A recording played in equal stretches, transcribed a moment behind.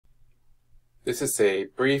This is a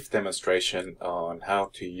brief demonstration on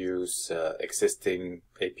how to use existing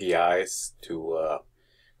APIs to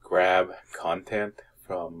grab content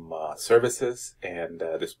from services and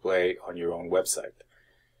display on your own website.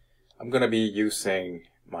 I'm going to be using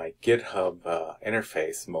my GitHub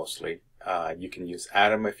interface mostly. You can use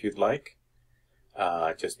Atom if you'd like.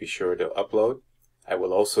 Just be sure to upload. I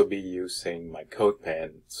will also be using my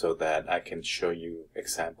CodePen so that I can show you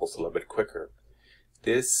examples a little bit quicker.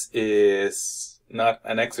 This is not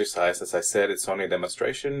an exercise. As I said, it's only a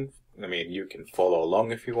demonstration. I mean, you can follow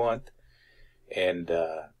along if you want, and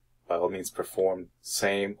by all means perform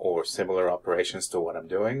same or similar operations to what I'm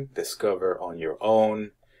doing. Discover on your own,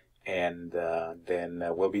 and then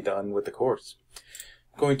we'll be done with the course.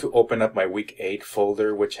 I'm going to open up my week 8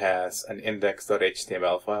 folder, which has an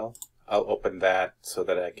index.html file. I'll open that so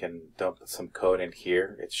that I can dump some code in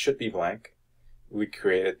here. It should be blank. We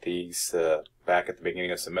created these back at the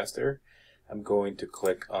beginning of the semester. I'm going to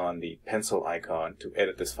click on the pencil icon to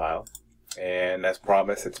edit this file. And as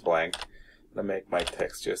promised, it's blank. I'm going to make my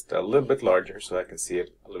text just a little bit larger so I can see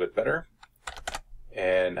it a little bit better.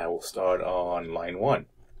 And I will start on line 1.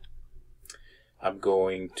 I'm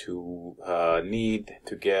going to need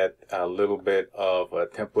to get a little bit of a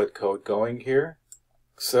template code going here.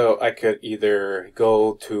 So I could either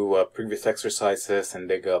go to previous exercises and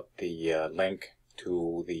dig up the link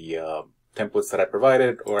to the templates that I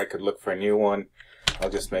provided, or I could look for a new one.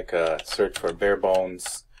 I'll just make a search for bare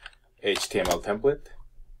bones HTML template,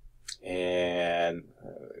 and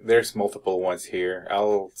there's multiple ones here.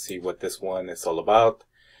 I'll see what this one is all about.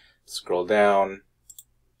 Scroll down,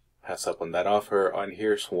 pass up on that offer. On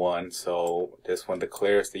here's one. So this one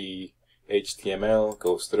declares the HTML,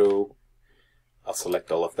 goes through. I'll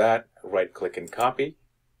select all of that, right click and copy.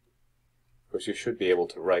 Of course, you should be able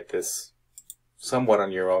to write this somewhat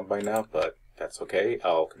on your own by now, but that's okay.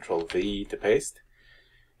 I'll Control V to paste.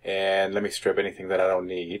 And let me strip anything that I don't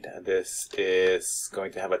need. This is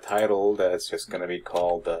going to have a title that's just going to be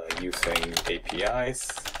called Using APIs.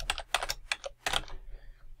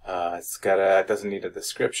 It doesn't need a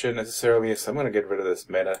description necessarily, so I'm going to get rid of this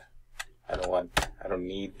meta. I don't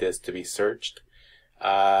need this to be searched.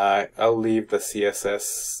 I'll leave the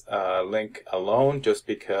CSS link alone just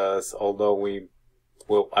because although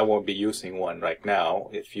I won't be using one right now.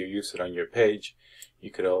 If you use it on your page, you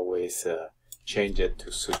could always change it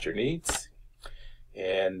to suit your needs.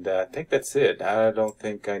 And I think that's it. I don't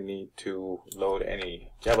think I need to load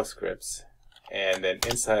any JavaScripts. And then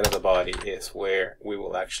inside of the body is where we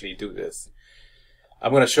will actually do this.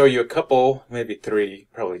 I'm going to show you a couple, maybe 3,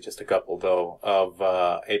 probably just a couple though, of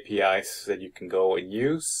APIs that you can go and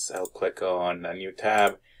use. I'll click on a new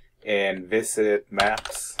tab and visit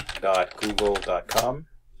maps.google.com,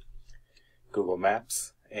 Google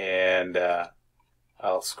Maps, and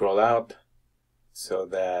I'll scroll out so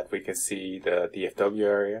that we can see the DFW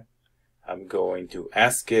area. I'm going to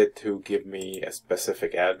ask it to give me a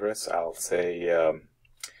specific address. I'll say,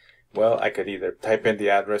 well, I could either type in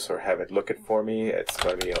the address or have it look it for me. It's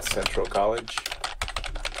going to be El Centro College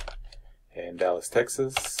in Dallas,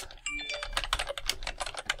 Texas.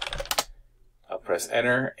 I'll press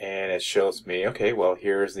enter and it shows me, okay, well,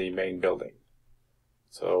 here's the main building.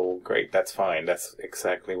 So great, that's fine. That's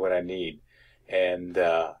exactly what I need. And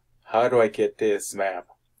how do I get this map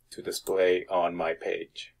to display on my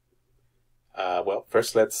page? Well,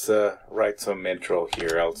 first let's write some intro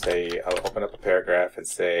here. I'll open up a paragraph and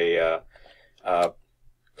say,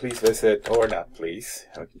 please visit, or not please,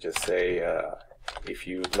 I can just say, if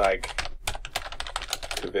you'd like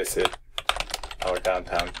to visit our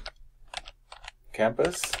downtown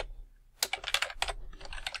campus,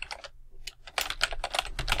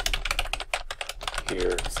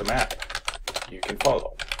 here's a map you can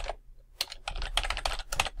follow.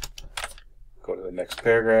 Go to the next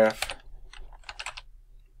paragraph.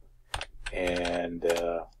 And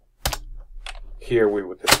here we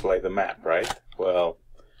would display the map, right? Well,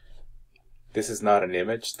 this is not an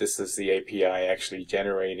image. This is the API actually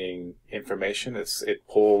generating information. It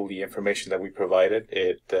pulled the information that we provided.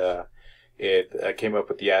 It came up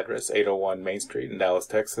with the address, 801 Main Street in Dallas,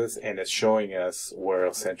 Texas, and it's showing us where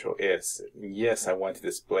El Centro is. Yes, I want to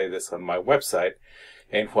display this on my website.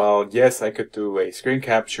 And while, yes, I could do a screen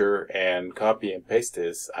capture and copy and paste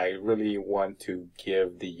this, I really want to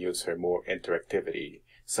give the user more interactivity,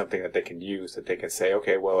 something that they can use, that they can say,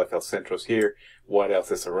 okay, well, if El Centro's here, what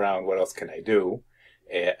else is around? What else can I do?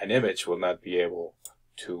 An image will not be able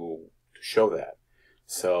to show that.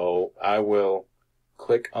 So I will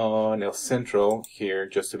click on El Centro here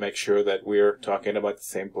just to make sure that we're talking about the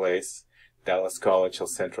same place. Dallas College, El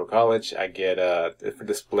Centro College. I get a different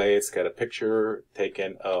display. It's got a picture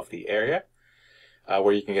taken of the area.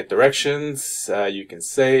 where you can get directions, you can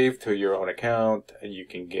save to your own account, and you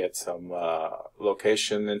can get some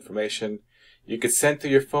location information. You could send to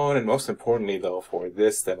your phone, and most importantly though, for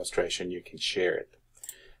this demonstration, you can share it.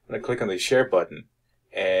 I'm going to click on the share button,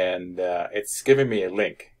 and it's giving me a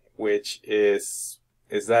link, which is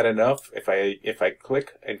that enough? If I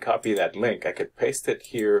click and copy that link, I could paste it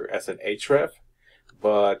here as an href,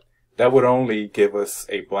 but that would only give us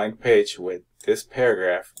a blank page with this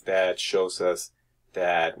paragraph that shows us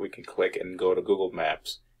that we can click and go to Google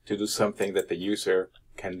Maps to do something that the user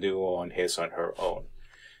can do on his or her own.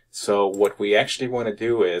 So what we actually want to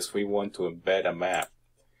do is we want to embed a map.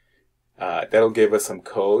 That'll give us some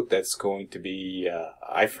code that's going to be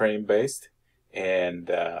iframe based, and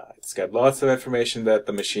it's got lots of information that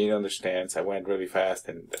the machine understands. I went really fast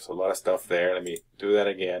and there's a lot of stuff there. Let me do that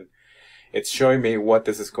again. It's showing me what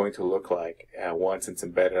this is going to look like once it's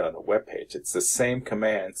embedded on a web page. It's the same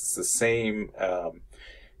commands, it's the same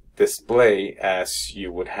display as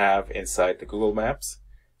you would have inside the Google Maps.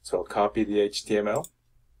 So I'll copy the HTML.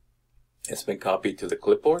 It's been copied to the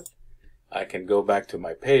clipboard. I can go back to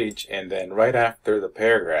my page, and then right after the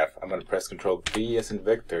paragraph, I'm going to press Ctrl V as in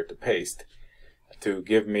Victor to paste. To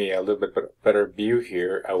give me a little bit better view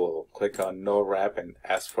here, I will click on No Wrap and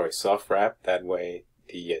ask for a soft wrap. That way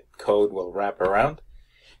the code will wrap around,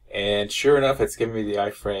 and sure enough, it's giving me the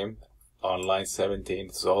iframe on line 17.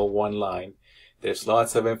 It's all one line. There's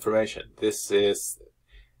lots of information.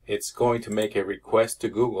 It's going to make a request to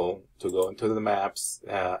Google to go into the maps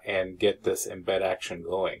and get this embed action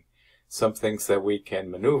going. Some things that we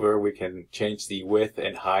can maneuver, we can change the width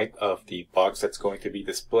and height of the box that's going to be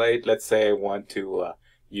displayed. Let's say I want to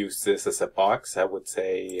use this as a box. I would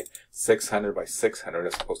say 600 by 600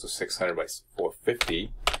 as opposed to 600 by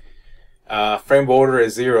 450. Frame border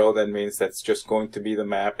is 0. That means that's just going to be the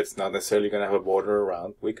map. It's not necessarily going to have a border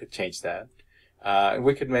around. We could change that. And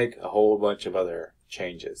we could make a whole bunch of other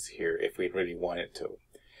changes here if we really wanted to,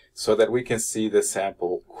 so that we can see the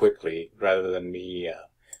sample quickly rather than me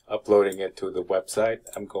uploading it to the website.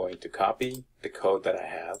 I'm going to copy the code that I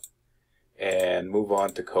have and move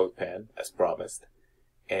on to CodePen as promised,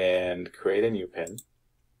 and create a new pen.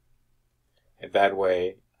 And that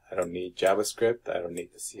way I don't need JavaScript, I don't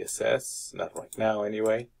need the CSS, not right now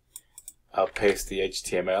anyway. I'll paste the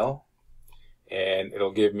HTML and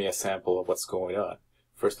it'll give me a sample of what's going on.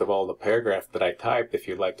 First of all, the paragraph that I typed, if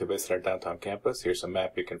you'd like to visit our downtown campus, here's a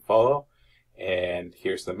map you can follow, and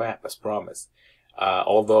here's the map as promised.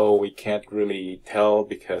 Although we can't really tell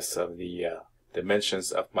because of the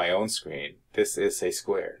dimensions of my own screen, this is a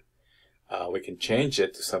square. We can change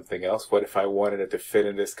it to something else. What if I wanted it to fit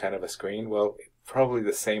in this kind of a screen? Well, probably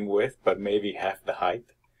the same width, but maybe half the height.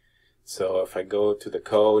 So if I go to the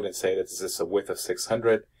code and say that this is a width of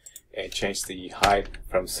 600 and change the height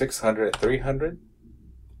from 600 to 300,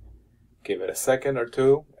 give it a second or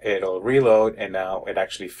two, it'll reload, and now it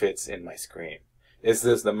actually fits in my screen. Is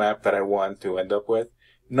this the map that I want to end up with?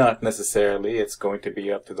 Not necessarily. It's going to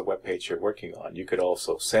be up to the web page you're working on. You could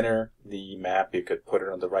also center the map. You could put it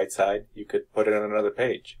on the right side. You could put it on another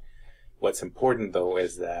page. What's important though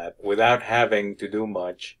is that without having to do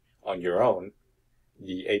much on your own,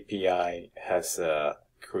 the API has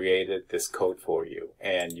created this code for you,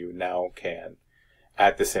 and you now can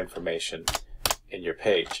add this information in your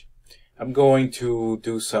page. I'm going to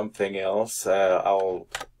do something else. I'll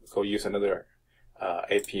go use another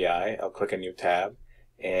API. I'll click a new tab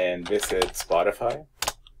and visit Spotify.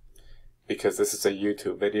 Because this is a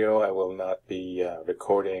YouTube video, I will not be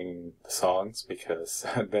recording the songs, because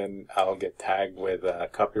then I'll get tagged with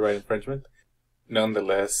copyright infringement.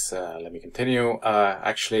 Nonetheless, let me continue.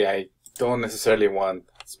 Actually, I don't necessarily want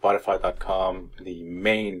Spotify.com, the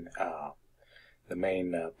main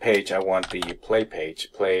page. I want the play page,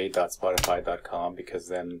 play.spotify.com, because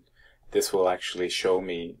then this will actually show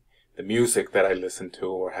me the music that I listen to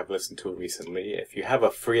or have listened to recently. If you have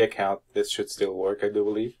a free account, this should still work, I do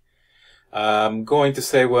believe. I'm going to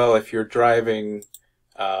say, well, if you're driving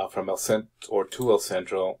from El Centro or to El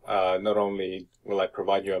Centro, not only will I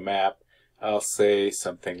provide you a map, I'll say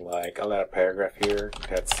something like, I'll add a paragraph here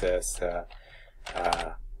that says,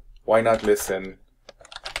 why not listen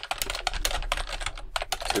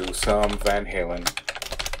to some Van Halen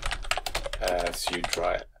as you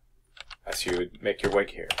drive, as you make your way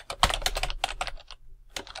here.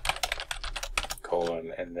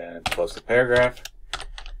 Colon, and then close the paragraph.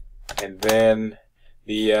 And then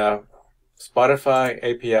the Spotify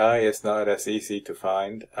API is not as easy to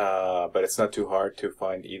find, but it's not too hard to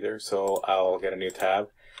find either. So I'll get a new tab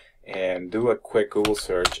and do a quick Google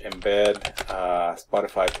search, embed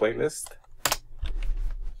Spotify playlist.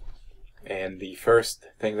 And the first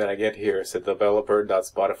thing that I get here is at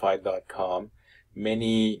developer.spotify.com.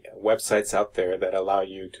 Many websites out there that allow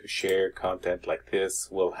you to share content like this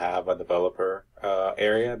will have a developer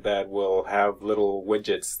area that will have little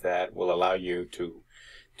widgets that will allow you to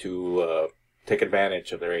take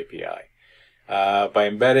advantage of their API. By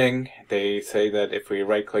embedding, they say that if we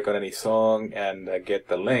right-click on any song and get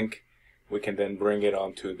the link, we can then bring it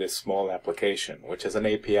onto this small application, which is an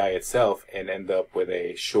API itself, and end up with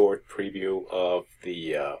a short preview of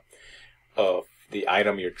the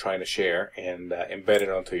item you're trying to share and embed it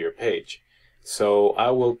onto your page. So I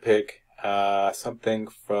will pick something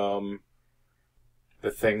from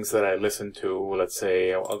the things that I listen to. Let's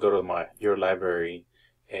say I'll go to your library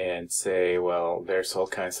and say, well, there's all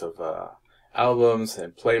kinds of albums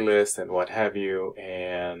and playlists and what have you,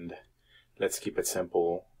 and let's keep it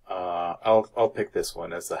simple. I'll pick this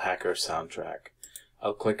one as the Hacker soundtrack.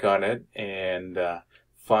 I'll click on it and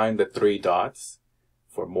find the 3 dots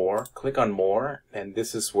for more. Click on more, and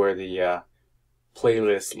this is where the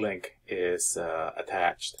playlist link is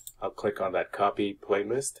attached. I'll click on that copy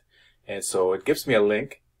playlist, and so it gives me a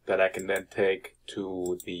link that I can then take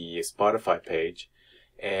to the Spotify page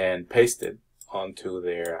and paste it onto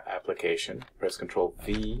their application. Press Ctrl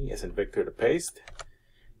V as in Victor to paste,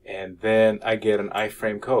 and then I get an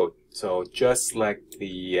iframe code. So just like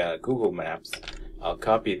the Google Maps, I'll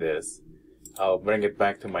copy this, I'll bring it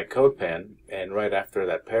back to my code pen, and right after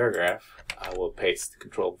that paragraph I will paste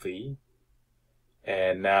Ctrl V,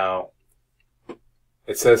 and now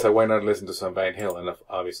it says why not listen to some Van Halen, and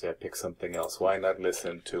obviously I pick something else. Why not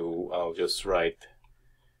listen to, I'll just write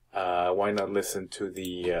why not listen to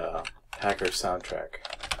the Hacker soundtrack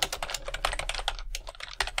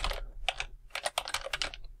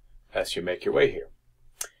as you make your way here.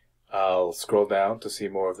 I'll scroll down to see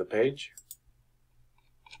more of the page.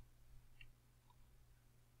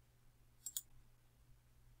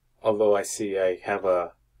 Although I see I have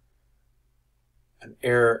an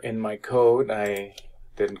error in my code, I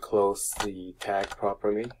didn't close the tag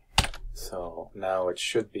properly, so now it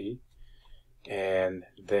should be, and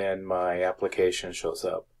then my application shows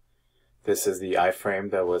up. This is the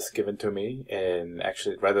iframe that was given to me, and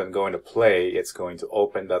actually rather than going to play, it's going to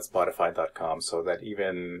open.spotify.com, so that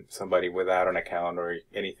even somebody without an account or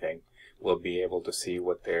anything will be able to see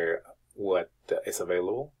what is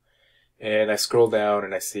available. And I scroll down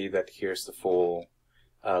and I see that here's the full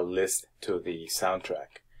list to the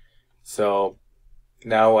soundtrack. So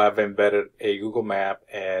now I've embedded a Google Map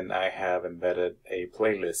and I have embedded a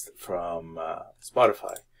playlist from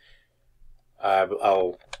Spotify.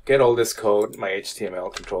 I'll get all this code, my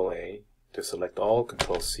HTML, Control A to select all,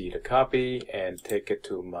 Control C to copy, and take it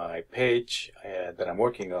to my page that I'm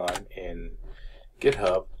working on in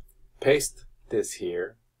GitHub. Paste this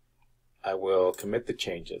here. I will commit the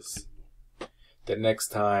changes. The next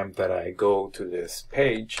time that I go to this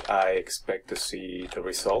page, I expect to see the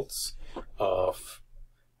results of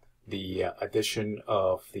the addition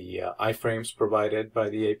of the iframes provided by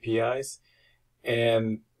the APIs.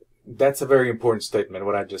 And that's a very important statement,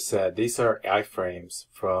 what I just said. These are iframes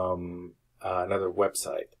from another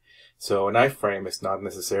website. So an iframe is not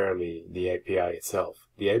necessarily the API itself.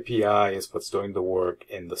 The API is what's doing the work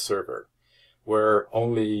in the server. We're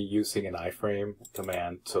only using an iframe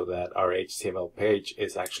command so that our HTML page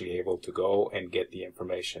is actually able to go and get the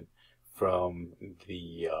information from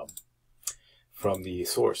the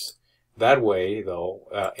source. That way,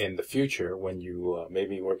 though, in the future, when you may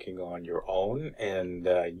be working on your own and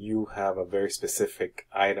you have a very specific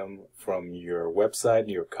item from your website,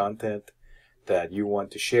 your content that you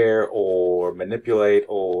want to share or manipulate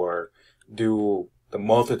or do the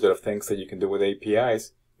multitude of things that you can do with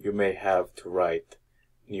APIs, you may have to write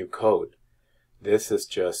new code. This is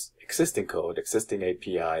just existing code, existing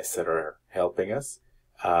APIs that are helping us.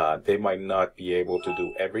 They might not be able to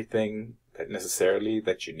do everything necessarily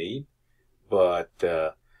that you need, but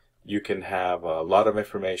you can have a lot of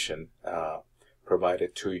information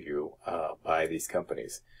provided to you by these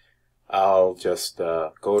companies. I'll just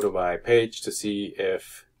go to my page to see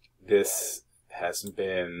if this has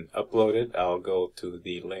been uploaded. I'll go to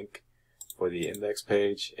the link for the index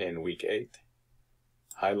page in week 8,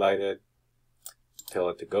 highlight it, tell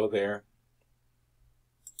it to go there,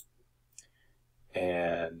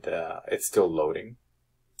 and it's still loading.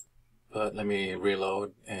 But let me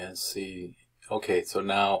reload and see. Okay, so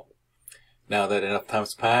now that enough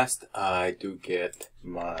time's passed, I do get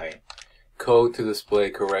my code to display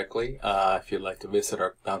correctly. If you'd like to visit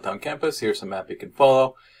our downtown campus, here's a map you can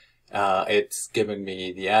follow. It's giving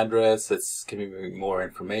me the address, it's giving me more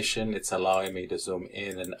information, it's allowing me to zoom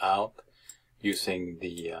in and out using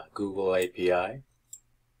the Google API.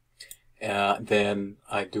 Then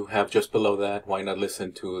I do have just below that, why not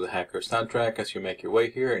listen to the hacker soundtrack as you make your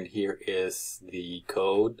way here. And here is the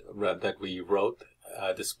code that we wrote,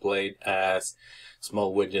 displayed as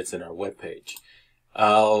small widgets in our web page.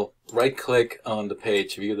 I'll right click on the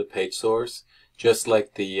page, view the page source, just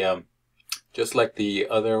like the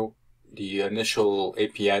initial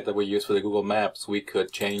API that we used for the Google Maps. We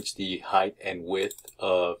could change the height and width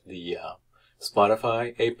of the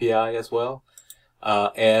Spotify API as well.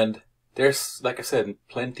 And there's, like I said,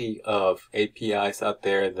 plenty of APIs out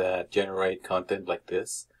there that generate content like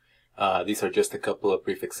this. These are just a couple of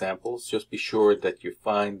brief examples. Just be sure that you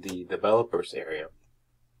find the developers area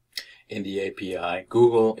in the API.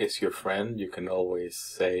 Google is your friend. You can always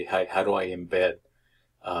say, hi, how do I embed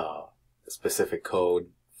specific code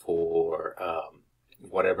for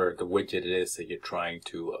whatever the widget it is that you're trying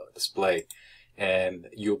to display. And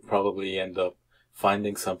you'll probably end up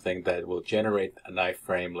finding something that will generate an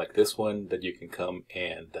iframe like this one that you can come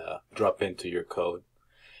and drop into your code.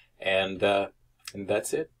 And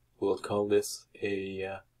that's it. We'll call this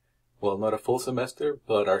a, well, not a full semester,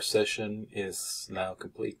 but our session is now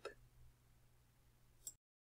complete.